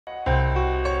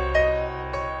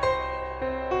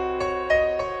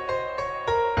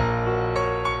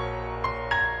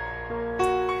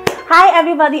Hi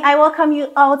everybody, I welcome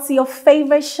you all to your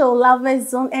favorite show, Lovers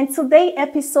Zone, and today's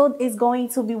episode is going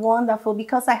to be wonderful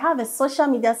because I have a social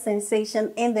media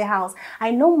sensation in the house.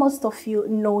 I know most of you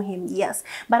know him, yes,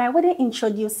 but I wouldn't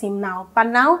introduce him now. But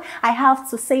now I have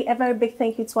to say a very big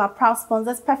thank you to our proud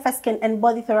sponsors, Perfect Skin and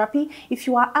Body Therapy. If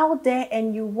you are out there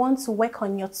and you want to work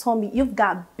on your tummy, you've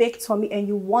got big tummy and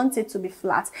you want it to be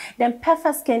flat, then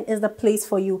Perfect Skin is the place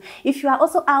for you. If you are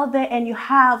also out there and you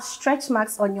have stretch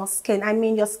marks on your skin, I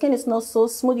mean your skin is not so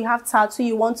smooth, you have tattoo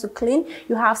you want to clean,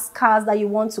 you have scars that you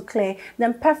want to clear,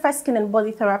 then Perfect Skin and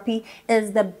Body Therapy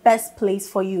is the best place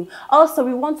for you. Also,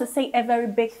 we want to say a very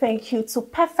big thank you to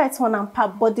Perfect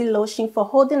Honampa Body Lotion for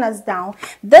holding us down.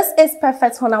 This is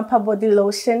Perfect Honampa Body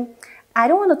Lotion. I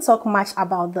don't want to talk much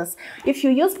about this. If you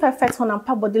use Perfect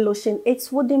Honampa Body Lotion, it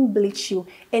wouldn't bleach you,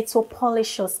 it will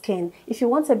polish your skin. If you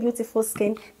want a beautiful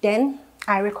skin, then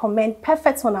I recommend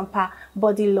Perfect Honampa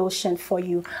Body Lotion for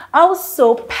you.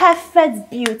 Also,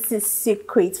 Perfect Beauty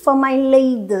Secret for my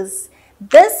ladies.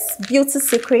 This beauty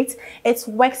secret, it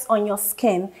works on your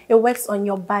skin, it works on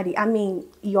your body. I mean,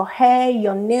 your hair,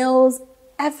 your nails,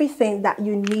 everything that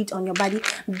you need on your body.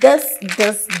 This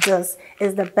is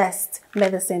the best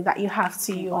medicine that you have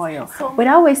to use. Oil. So,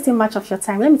 without wasting much of your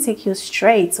time, let me take you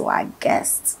straight to our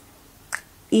guest.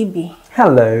 Ibi.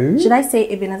 Hello. Should I say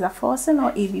Ebenezer Forson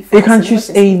or Ibi Forson? You can choose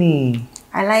any.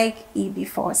 I like Ibi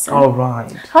Forson. All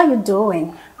right. How you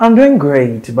doing? I'm doing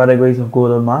great by the grace of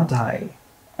God Almighty.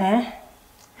 Eh?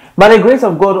 By the grace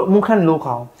of God, Mukan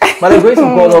local. By the grace of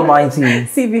God Almighty.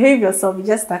 See, behave yourself. You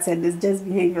just started this. Just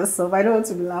behave yourself. I don't want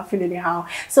to be laughing anyhow.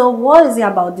 So, what is it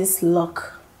about this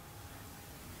look?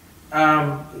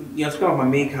 You're talking about my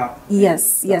makeup.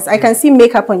 Yes, yes. I can see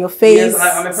makeup on your face. Yes,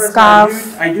 I'm a person.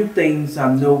 Scarf. I do things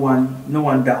no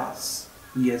one does.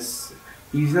 Yes,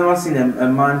 you've never seen a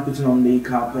man putting on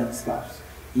makeup and stuff.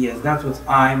 Yes, that's what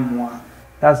I'm one.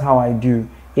 That's how I do.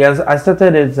 Yes, I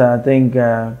started it. I think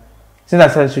since I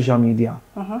started social media,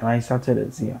 I started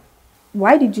it. Yeah.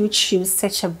 Why did you choose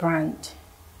such a brand?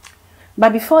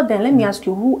 But before then, let me ask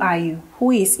you: who are you?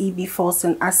 Who is Ibi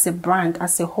Forson as a brand,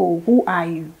 as a whole? Who are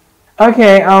you?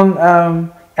 Okay,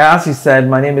 as you said,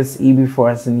 my name is Ibi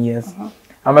Forson, yes.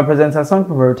 I'm a presenter, song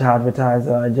promoter,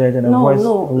 advertiser, judge, and a voice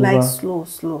over. Like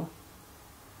slow.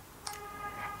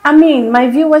 I mean, my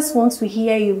viewers want to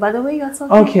hear you, by the way you're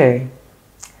talking. Okay.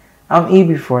 I'm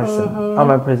Ibi Forson.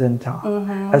 I'm a presenter,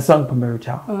 a song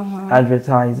promoter,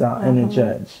 advertiser, and a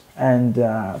judge. And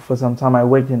for some time, I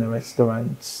worked in a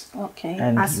restaurant. Okay,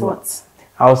 and as what?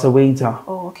 I was a waiter.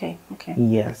 Oh, okay.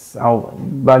 Yes,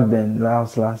 back then, that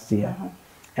was last year.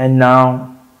 And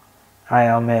now, I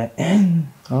am a...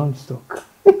 I'm stuck.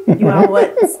 You are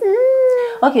what?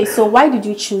 Okay, so why did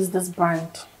you choose this brand?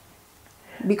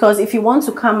 Because if you want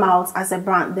to come out as a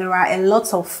brand, there are a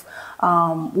lot of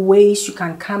ways you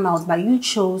can come out, but you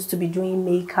chose to be doing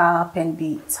makeup and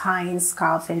be tying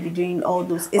scarf and be doing all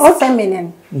those. It's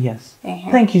feminine. Yes.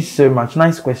 Thank you so much.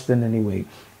 Nice question anyway.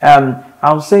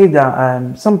 I'll say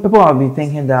that some people have been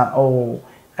thinking that,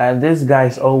 this guy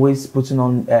is always putting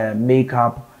on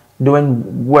makeup,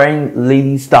 wearing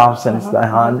lady stuffs and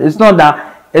stuff. It's not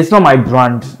that, it's not my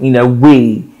brand in a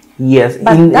way. Yes,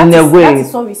 but in a way. That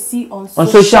is what we see on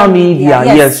social media.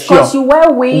 Yes, sure. Because you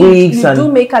wear wigs, you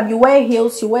do makeup, you wear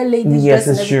heels, you wear ladies' yes, dress.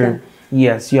 Yes, it's true.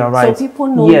 Yes, you are right. So people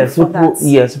know you for that.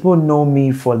 Yes, people know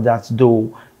me for that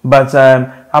though. But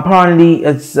apparently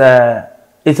it's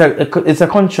a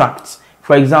contract.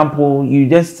 For example, you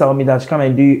just tell me that you come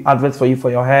and do adverts for you for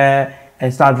your hair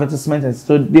and start advertisement, and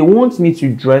so they want me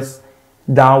to dress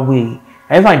that way.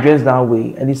 And if I dress that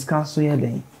way, and it's cancelled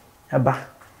then.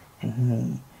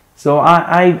 So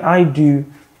I do.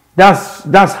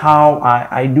 That's how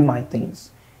I do my things.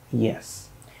 Yes.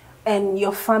 And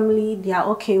your family, they are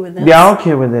okay with it? They are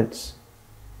okay with it.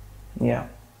 Yeah.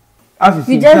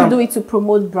 You just do it to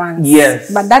promote brands.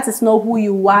 Yes. But that is not who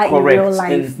you are. Correct. In real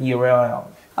life. In real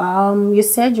life. You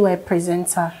said you were a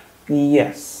presenter.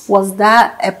 Yes. Was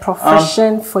that a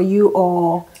profession for you,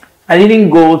 or? I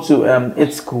didn't go to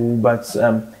its school, but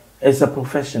it's a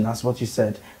profession, as what you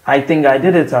said. I think I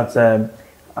did it at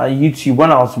YouTube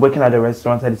when I was working at a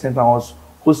restaurant. At the same time, I was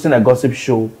hosting a gossip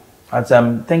show. At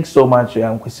thanks so much,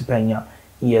 Kofi Pena.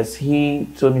 Yes, he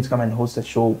told me to come and host a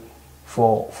show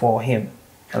for him,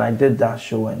 and I did that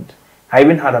show, and I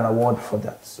even had an award for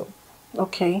that. So.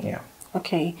 Okay. Yeah.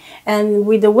 Okay. And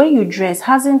with the way you dress,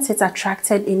 hasn't it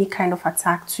attracted any kind of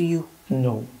attack to you?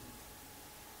 No.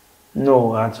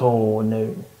 No, at all.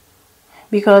 No.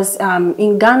 Because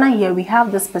in Ghana here, we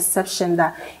have this perception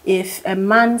that if a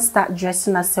man starts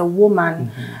dressing as a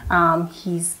woman,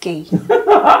 he's gay.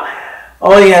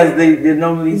 Oh yes, they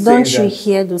normally say that. Don't you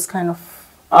hear those kind of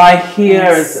I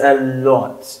hear it a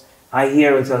lot. I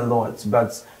hear it a lot,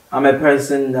 but I'm a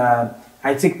person,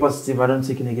 I take positive, I don't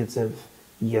take negative.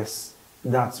 Yes,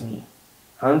 that's me.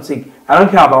 I don't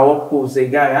care about what people say,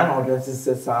 guy, I don't dress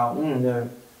this out. No.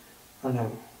 I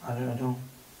don't.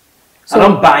 So, I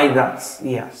don't buy that.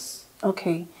 Yes.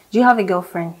 Okay. Do you have a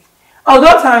girlfriend? Oh,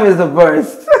 that time is the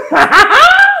worst.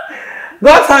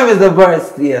 That time is the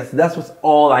worst. Yes, that's what's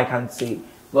all I can say.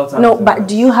 No, but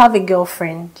do you have a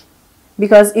girlfriend?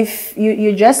 Because if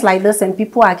you dress like this and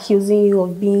people are accusing you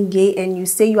of being gay and you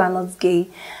say you are not gay,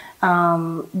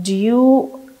 do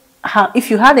you have? If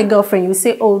you had a girlfriend, you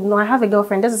say, "Oh no, I have a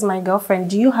girlfriend. This is my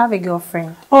girlfriend." Do you have a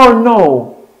girlfriend? Oh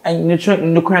no, and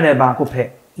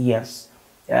yes.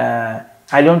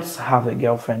 I don't have a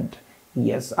girlfriend.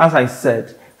 Yes, as I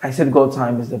said God's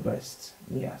time is the best.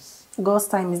 Yes. God's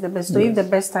time is the best. So yes. If the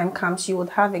best time comes, you would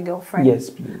have a girlfriend. Yes,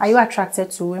 please. Are you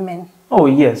attracted to women? Oh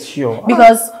yes, sure.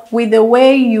 Because with the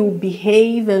way you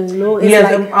behave and look, it's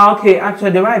yes, like, okay.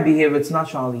 Actually, the way I behave, it's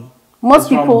naturally. Most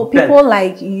people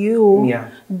like you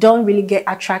don't really get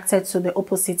attracted to the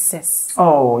opposite sex.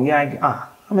 Oh yeah,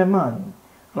 I'm a man.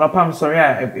 I'm sorry.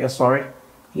 I'm sorry.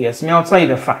 Yes, I'll tell you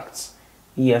the facts.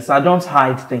 Yes, I don't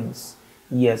hide things.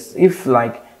 Yes, if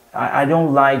like I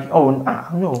don't like. Oh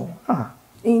no.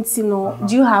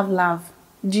 Do you have love?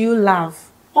 Do you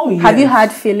love? Oh yes. Have you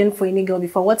had feeling for any girl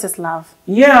before? What is love?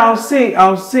 Yeah, I'll say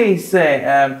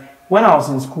when I was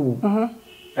in school,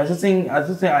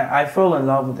 I fell in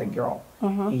love with a girl.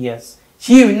 Yes,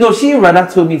 she rather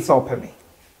told me to help me.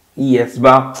 Yes,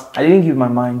 but I didn't give my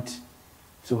mind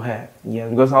to her. Yeah,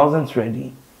 because I wasn't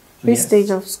ready. Which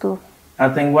stage of school? I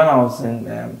think when I was in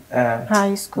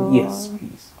high school. Yes,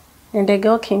 please. And the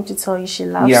girl came to tell you she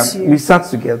loves you. Yeah, we sat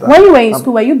together. When you were in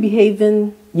school, were you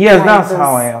behaving? Yes, like that's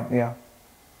how I am. Yeah,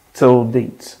 till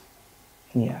date.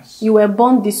 Yes. You were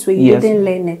born this way. You didn't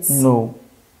learn it. No,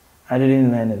 I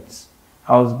didn't learn it.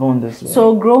 I was born this way.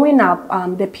 So growing up,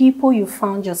 the people you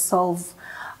found yourself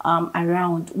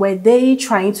around, were they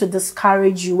trying to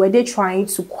discourage you? Were they trying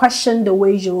to question the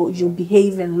way you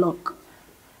behave and look?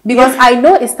 Because I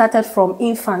know it started from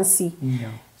infancy.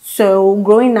 Yeah. So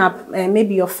growing up,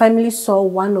 maybe your family saw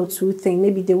one or two things,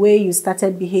 maybe the way you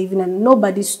started behaving, and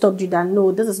nobody stopped you that,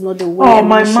 no, this is not the way. Oh,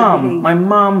 my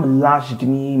mom lashed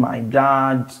me, my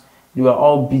dad, they were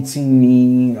all beating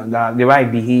me, the way I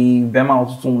behave, them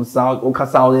out to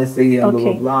south, say, and blah,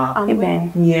 blah, blah.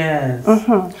 Amen. Yes.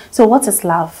 So what is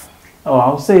love? Oh,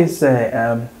 I'll say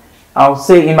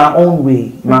in my own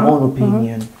way, in my own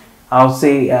opinion, I'll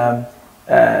say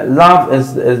love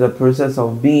is the process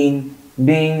of getting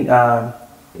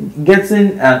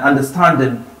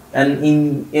understanding and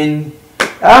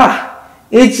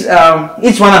each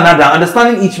one another,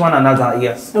 understanding each one another.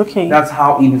 Yes. Okay. That's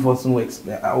how Forson will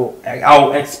explain.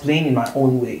 I'll explain in my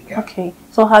own way. Yeah. Okay.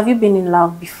 So have you been in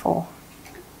love before?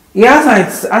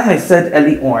 Yes, as I said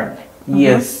early on.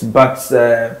 Yes, but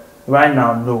right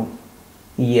now no.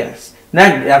 Yes.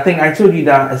 Now I think I told you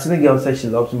that a certain girl said she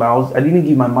loves me, but I didn't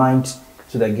give my mind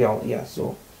to the girl. Yeah.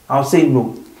 So I'll say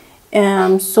no.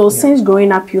 Since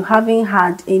growing up, you haven't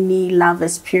had any love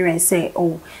experience, say,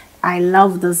 oh, I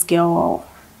love this girl?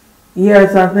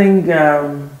 Yes, I think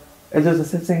it was a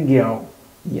certain girl.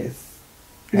 Yes.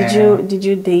 Did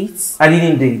you date? I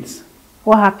didn't date.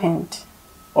 What happened?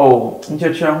 Oh,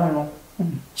 like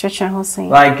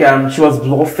she was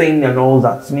bluffing and all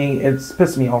that. To me, it's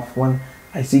pissed me off when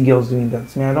I see girls doing that.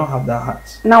 To me, I don't have that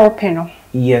heart. Now open.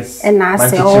 Yes. And I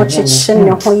say, oh, not like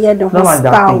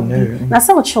that thing, no.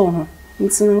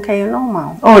 It's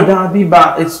normal. Oh, that'd be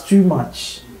bad. It's too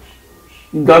much.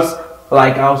 Because,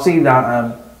 like, I'll say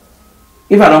that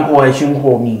if I don't call her, she won't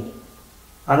call me.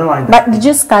 I don't like that. But did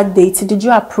you start dating? Did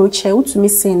you approach her? What to me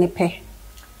say in a pair?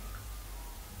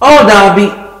 Oh, that'll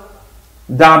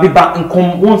be bad.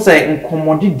 Won't say in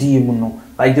commodity,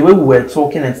 like the way we were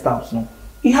talking and stuff, no.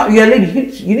 You're a lady,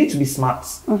 you need to be smart.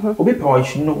 Or people, you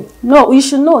should know. No, you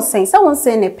should know. Saying someone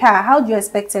saying a pair, how do you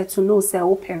expect her to know? Say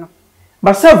open.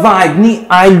 But say vibe, need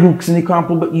eye looks in the camp,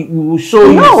 but you will show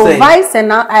you. No, vibes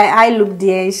and I look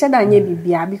there. You should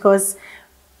have because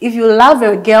if you love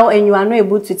a girl and you are not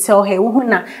able to tell her,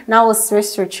 now was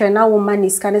researcher, now woman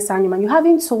is kind of man, you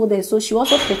haven't told her, so she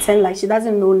also pretend like she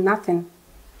doesn't know nothing.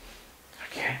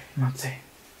 Okay, Mate.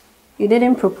 You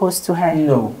didn't propose to her.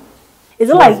 No. Is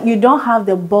it like you don't have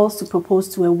the balls to propose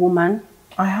to a woman?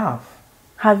 I have.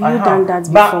 Have you done that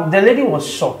before? But the lady was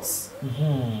short.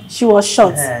 She was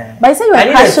short. But I said you were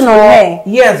passionate on her.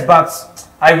 Yes, but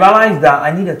I realized that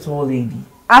I need a tall lady.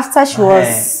 After she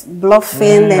was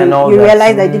bluffing and you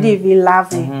realized I didn't even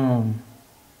love her.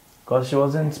 Because she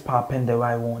wasn't popping the way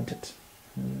I wanted.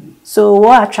 So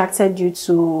what attracted you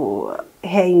to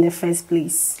her in the first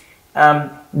place?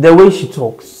 The way she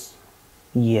talks.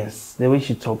 Yes, the way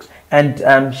she talks.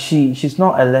 And she's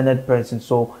not a learned person,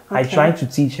 so I try to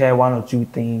teach her one or two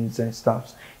things and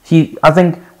stuff. I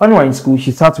think when we're in school,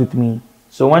 she starts with me.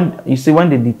 So when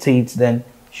they dictate, then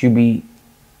she'll be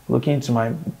looking into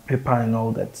my paper and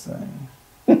all that.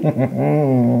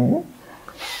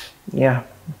 Yeah,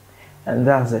 and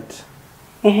that's it.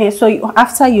 So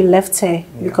after you left her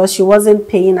because she wasn't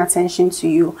paying attention to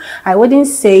you, I wouldn't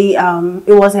say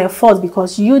it was her fault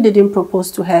because you didn't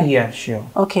propose to her. Yeah, sure.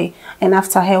 Okay, and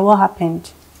after her, what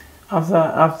happened?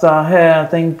 After her, I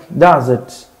think that's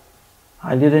it.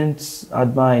 I didn't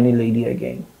admire any lady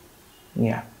again.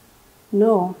 Yeah.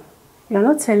 No, you're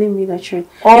not telling me the truth.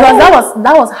 Oh. Because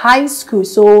that was high school.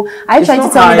 So I tried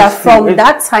to tell me that from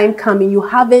that time coming, you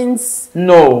haven't.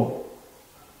 No.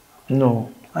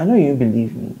 I know you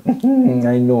believe me.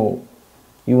 I know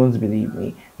you won't believe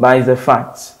me, but it's a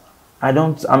fact.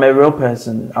 I'm a real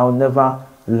person. I'll never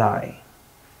lie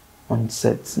on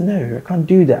set. No, I can't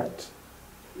do that.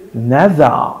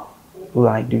 Never will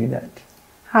I do that.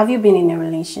 Have you been in a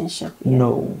relationship yet?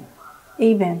 No.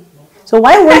 Even. So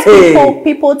why won't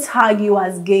people tag you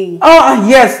as gay? Oh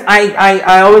yes,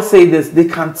 I always say this. They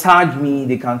can tag me,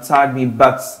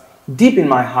 but deep in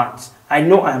my heart, I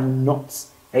know I'm not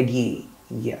a gay.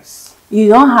 Yes. You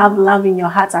don't have love in your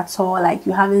heart at all. Like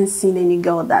you haven't seen any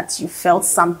girl that you felt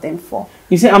something for.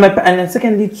 You see, and then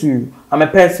secondly too, I'm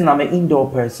an indoor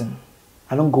person.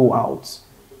 I don't go out.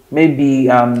 Maybe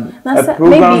a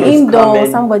program maybe is indoor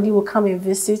coming. somebody will come and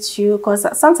visit you, because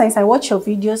sometimes I watch your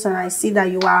videos and I see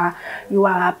that you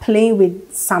are playing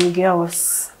with some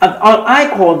girls.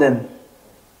 I call them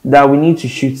that we need to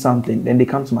shoot something, then they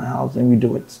come to my house and we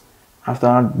do it. After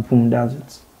that, boom, does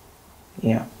it.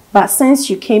 Yeah. But since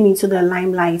you came into the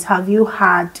limelight, have you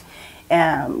had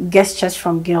gestures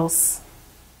from girls?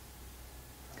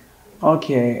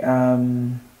 Okay.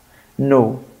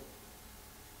 No.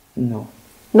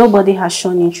 Nobody has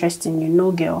shown interest in you.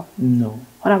 No girl. No.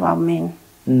 What about men?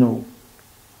 No.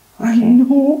 Okay. I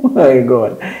know. Oh my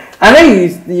God. I know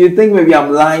you think maybe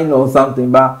I'm lying or something,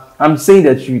 but I'm saying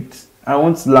the truth. I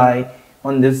won't lie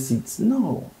on this seat.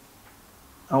 No.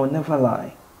 I will never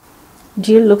lie.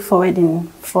 Do you look forward in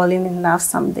falling in love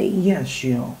someday? Yeah,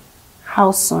 sure.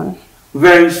 How soon?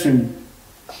 Very soon.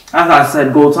 As I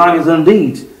said, goal time is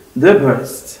indeed the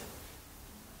burst.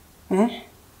 Eh?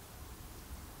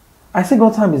 I said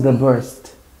goal time is the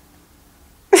burst.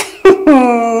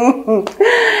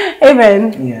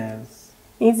 Even. Yes.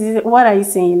 What are you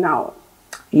saying now?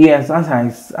 Yes,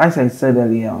 as I said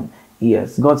earlier on,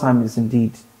 yes, goal time is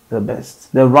indeed the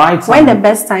best. The right time. When the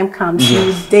best time comes,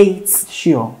 you date.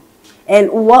 Sure. And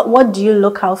what do you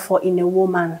look out for in a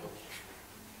woman?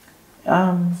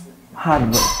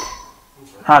 Hard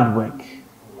work.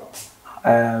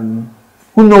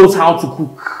 Who knows how to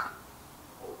cook?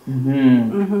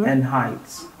 And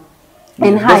height.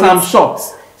 And because height. I'm short,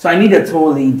 so I need a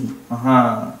tall lady.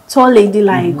 Tall lady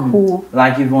like who?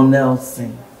 Like Yvonne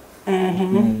Nelson.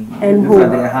 And who? These are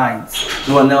their heights.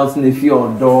 Yvonne Nelson, if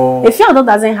you're door. If your daughter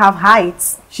doesn't have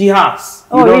height. She has.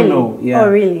 Oh, you don't really? know. Yeah. Oh,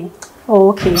 really? Oh,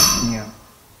 okay. Yeah.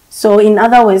 So, in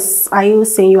other words, are you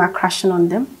saying you are crushing on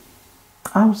them?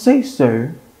 I'll say so.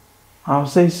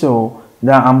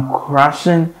 That I'm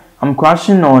crushing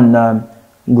on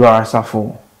Gloria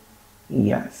Safo.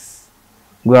 Yes.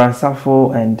 Gloria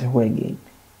Safo and who again?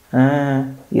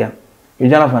 Yeah.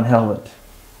 Regina Van Helvert.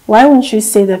 Why won't you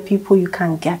say the people you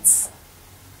can get?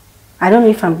 I don't know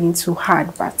if I'm being too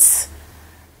hard, but...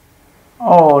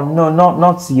 Oh, no,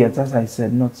 not yet. As I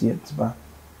said, not yet. But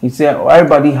you see,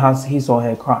 everybody has his or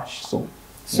her crush.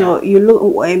 So you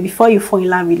look, before you fall in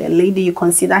love with a lady, you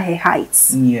consider her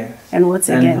height. Yes. And what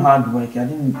again? And hard work.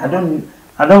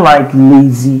 I don't like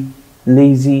lazy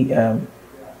lady.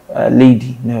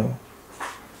 No.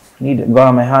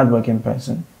 I'm a hardworking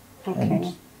person. Okay.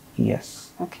 And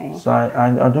yes. Okay. So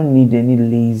I don't need any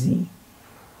lazy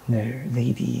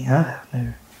lady.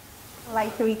 No.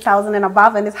 Like 3,000 and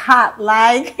above, and it's hot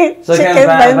like So chicken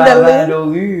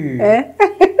vindaloo.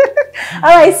 All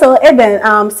right, so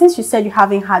Eben, since you said you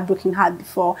haven't had broken heart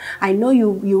before, I know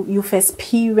you've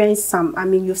experienced some. I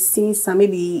mean, you've seen some,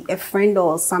 maybe a friend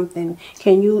or something.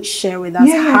 Can you share with us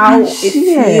how it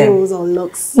feels or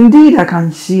looks? Indeed, I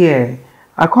can share.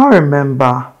 I can't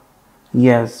remember.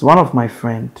 Yes, one of my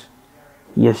friends.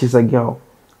 Yes, she's a girl.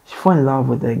 She fell in love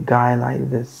with a guy like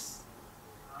this,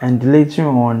 and later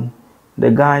on, the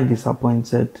guy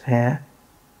disappointed her.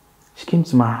 She came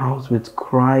to my house with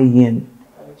crying.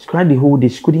 She cried the whole day.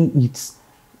 She couldn't eat.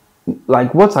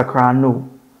 Like, what's a cry? No.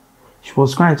 She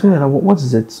was crying. I told her, what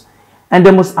is it? And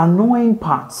the most annoying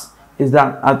part is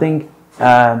that I think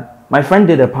my friend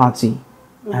did a party,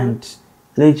 and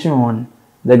later on,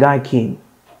 the guy came.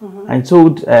 I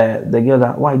told the girl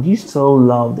that, why do you still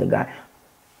love the guy?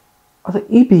 I said,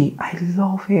 EB, I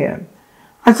love him.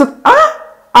 I said,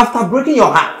 after breaking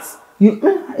your heart,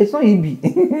 it's not EB.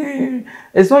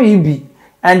 It's not EB.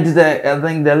 And I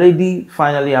think the lady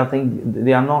finally, I think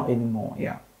they are not anymore.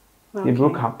 Yeah, they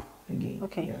broke up again.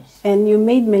 Okay. Yes. And you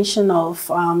made mention of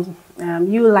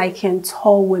you liking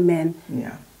tall women.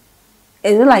 Yeah.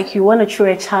 Is it like you want to throw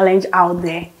a challenge out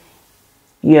there?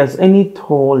 Yes, any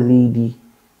tall lady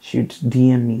should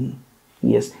DM me.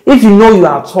 Yes, if you know you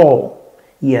are tall,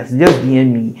 yes, just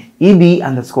DM me.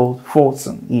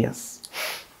 EB_Forson. Yes.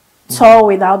 Tall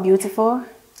without beautiful?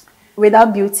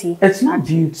 Without beauty? It's not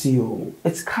beauty,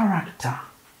 it's character.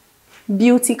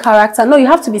 Beauty, character. No, you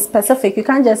have to be specific. You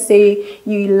can't just say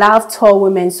you love tall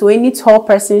women. So any tall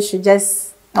person should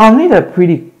just... I'll need a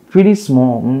pretty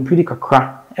small, pretty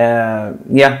kakra.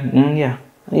 Yeah.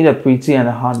 I need a pretty and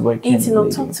a hardworking lady.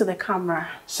 Talk to the camera.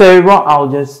 So what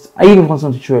I even want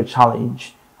to show a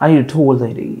challenge. I need a tall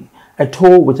lady. A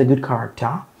tall with a good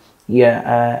character.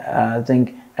 Yeah, I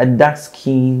think a dark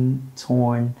skin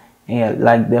tone. Yeah,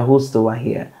 like the host over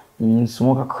here.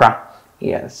 Smoke a crack.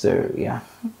 Yeah, so yeah.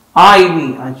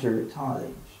 I show a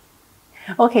challenge.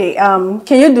 Okay,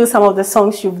 can you do some of the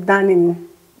songs you've done in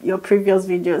your previous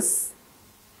videos?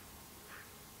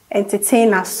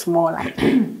 Entertain us more, like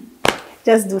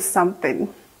just do something.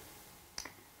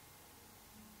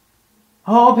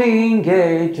 Hoping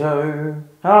Gator,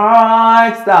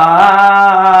 hard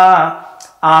star.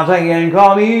 I'm taking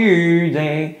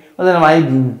commuting. What am I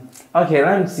doing? Okay,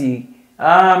 let me see.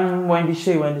 Wendy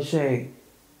Shay.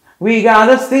 We got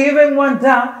a Steven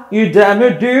Wonder, you damn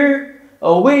it do.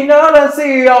 Oh, we know the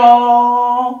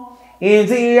CEO. In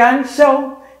the end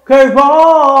show,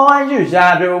 Kerbo, and you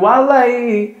shadow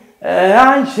Wale.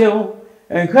 And show,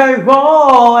 and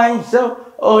Kerbo, and so.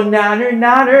 Oh, na,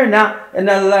 and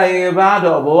I lay about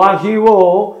double what you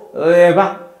will.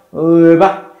 Eba,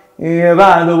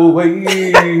 no way.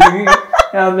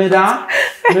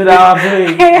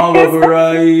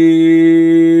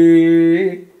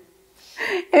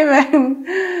 Amen.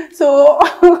 So,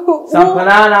 some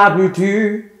banana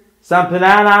beauty, some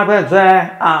banana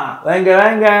better.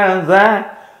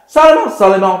 Lenga,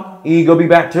 Solomon, ego be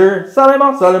better.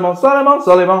 Solomon,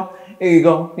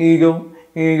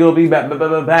 ego be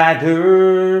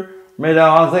better. Made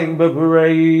all thing but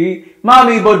pray.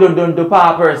 Mommy, but don't do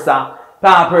papersa.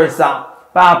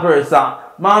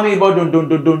 Mommy, but don't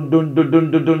paper,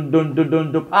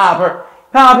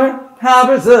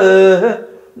 sir.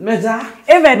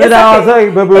 Amen. It's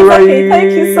okay.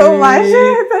 Thank you so much.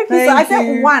 Thank you. So I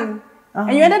said one,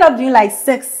 and you ended up doing like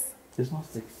 6. It's not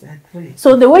 6, 3.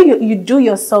 So the way you do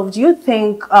yourself, do you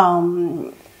think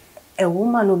a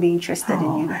woman will be interested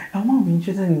in you? A woman will be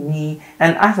interested in me,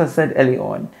 and as I said early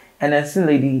on, and I see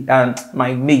lady and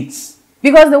my mates.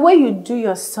 Because the way you do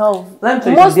yourself,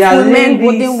 most women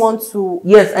wouldn't want to.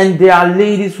 Yes, and there are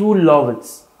ladies who love it.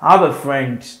 I have a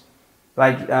friend,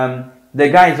 like the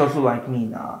guy is also like me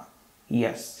now.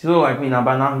 Yes, he's also like me now,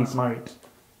 but now he's married.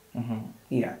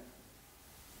 Yeah.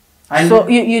 And so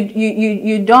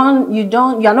you're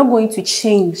not going to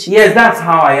change. Yes, that's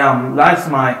how I am.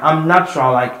 I'm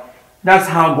natural. Like that's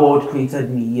how God created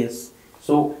me. Yes.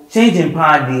 So changing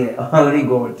part there, only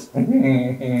God.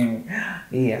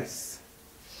 Yes.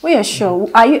 We are sure.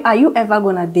 Are you ever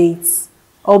gonna date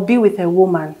or be with a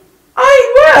woman?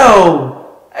 I will.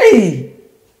 Hey.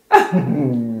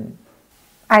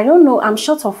 I don't know. I'm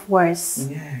short of words.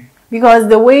 Yeah. Because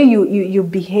the way you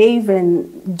behave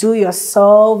and do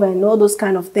yourself and all those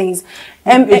kind of things.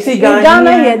 In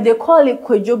Ghana here, they call it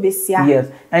Kwejo Besia. Yes.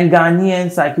 And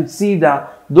Ghanaians, I could see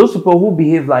that those people who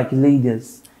behave like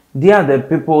ladies, they are the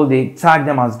people, they tag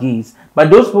them as gays. But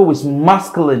those people with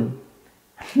masculine.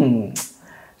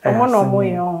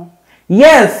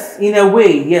 Yes, in a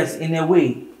way. Yes, in a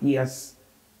way. Yes.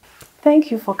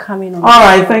 Thank you for coming on. All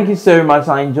right, thank you so much.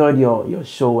 I enjoyed your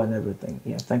show and everything.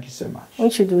 Yeah, thank you so much.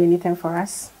 Won't you do anything for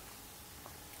us?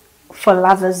 For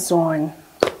Lovers Zone.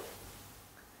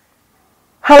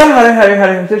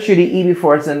 Hello. This is EB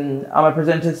Forson. I'm a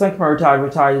presenter,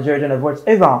 retired, judge, and a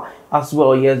voiceover as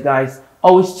well. Yes, guys.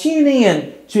 Always tuning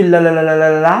in to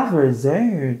Lovers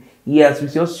Zone. Yes,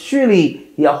 with yours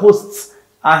truly, your hosts.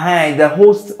 The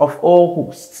host of all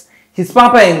hosts. He's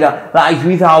popping like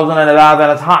 3011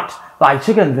 and it's hot. Like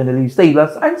chicken, vanilla, stay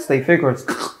blessed and stay figures.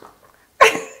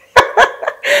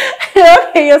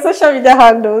 Okay, your social media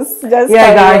handles.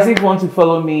 Guys, if you want to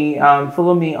follow me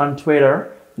on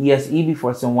Twitter. Yes, EB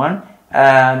Forson1.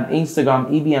 Instagram,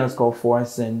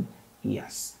 EB_Forson.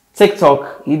 Yes.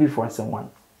 TikTok, EB471.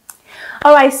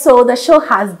 All right, so the show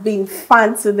has been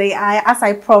fun today. As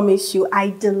I promised you, I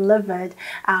delivered.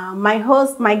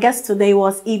 My guest today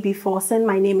was EB Forson.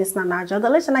 My name is Nanaja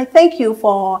Delish, and I thank you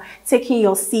for taking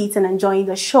your seat and enjoying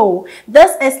the show.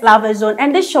 This is Love Zone,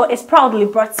 and this show is proudly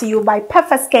brought to you by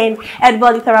Perfect Skin and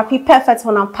Body Therapy, Perfect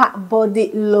One and Pack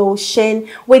Body Lotion.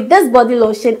 With this body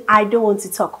lotion, I don't want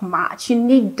to talk much. You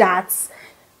need that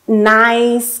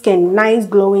nice skin, nice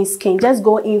glowing skin. Just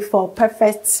go in for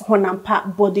Perfect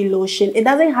Honampa body lotion. It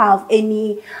doesn't have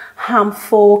any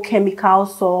harmful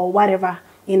chemicals or whatever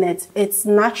in it. It's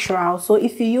natural, so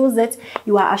if you use it,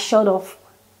 you are assured of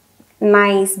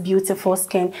nice, beautiful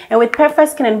skin. And with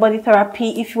Perfect Skin and Body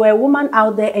Therapy, if you're a woman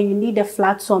out there and you need a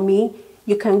flat tummy,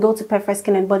 you can go to Perfect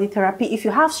Skin and Body Therapy. If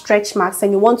you have stretch marks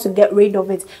and you want to get rid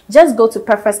of it, just go to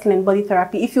Perfect Skin and Body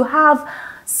Therapy. If you have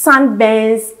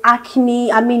sunburns, acne,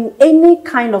 any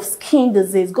kind of skin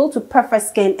disease, go to Perfect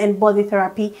Skin and Body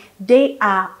Therapy. They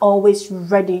are always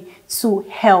ready to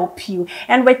help you.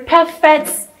 And with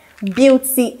Perfect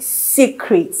Beauty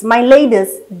Secrets, my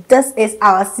ladies, this is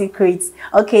our secrets.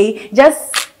 Okay,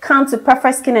 just come to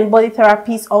Perfect Skin and Body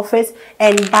Therapy's office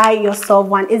and buy yourself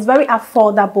one. It's very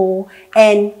affordable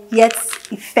and yet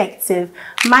effective.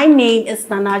 My name is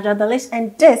Nanaja Delish,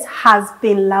 and this has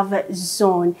been Love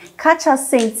Zone. Catch us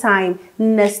same time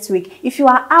next week. If you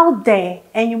are out there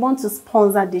and you want to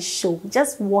sponsor this show,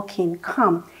 just walk in,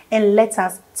 come and let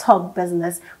us talk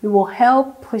business. We will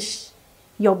help push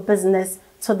your business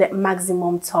to the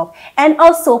maximum top. And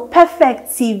also Perfect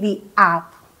TV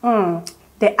app.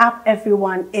 The app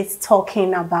everyone is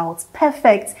talking about.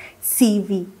 Perfect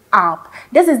TV app.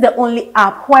 This is the only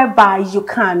app whereby you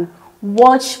can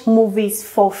watch movies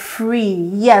for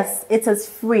free. Yes, it is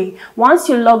free. Once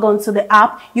you log on to the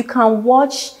app, you can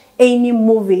watch any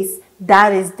movies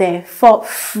that is there for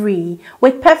free.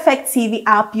 With Perfect TV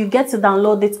app, you get to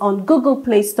download it on Google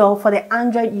Play Store for the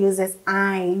Android users.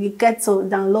 You get to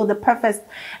download the Perfect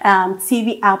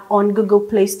TV app on Google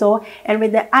Play Store, and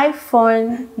with the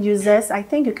iPhone users, I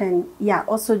think you can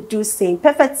also do same.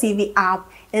 Perfect TV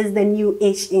app is the new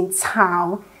age in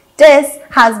town. This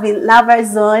has been Lover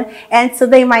Zone, and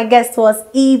today my guest was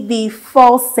EB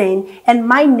Forson, and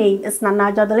my name is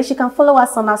Nanaja Delish. You can follow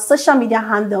us on our social media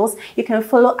handles. You can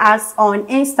follow us on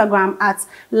Instagram at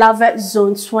Lover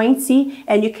Zone 20,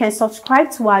 and you can subscribe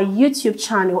to our YouTube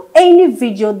channel. Any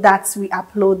video that we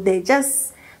upload there,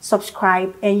 just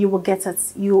subscribe and you will get it.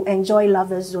 You enjoy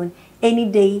Lover Zone any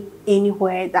day,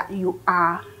 anywhere that you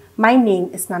are. My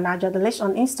name is Nanaja Delish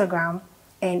on Instagram.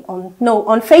 And on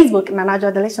Facebook,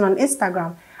 Nanaja Delish, on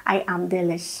Instagram, I am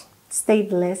Delish. Stay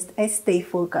blessed and stay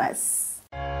focused.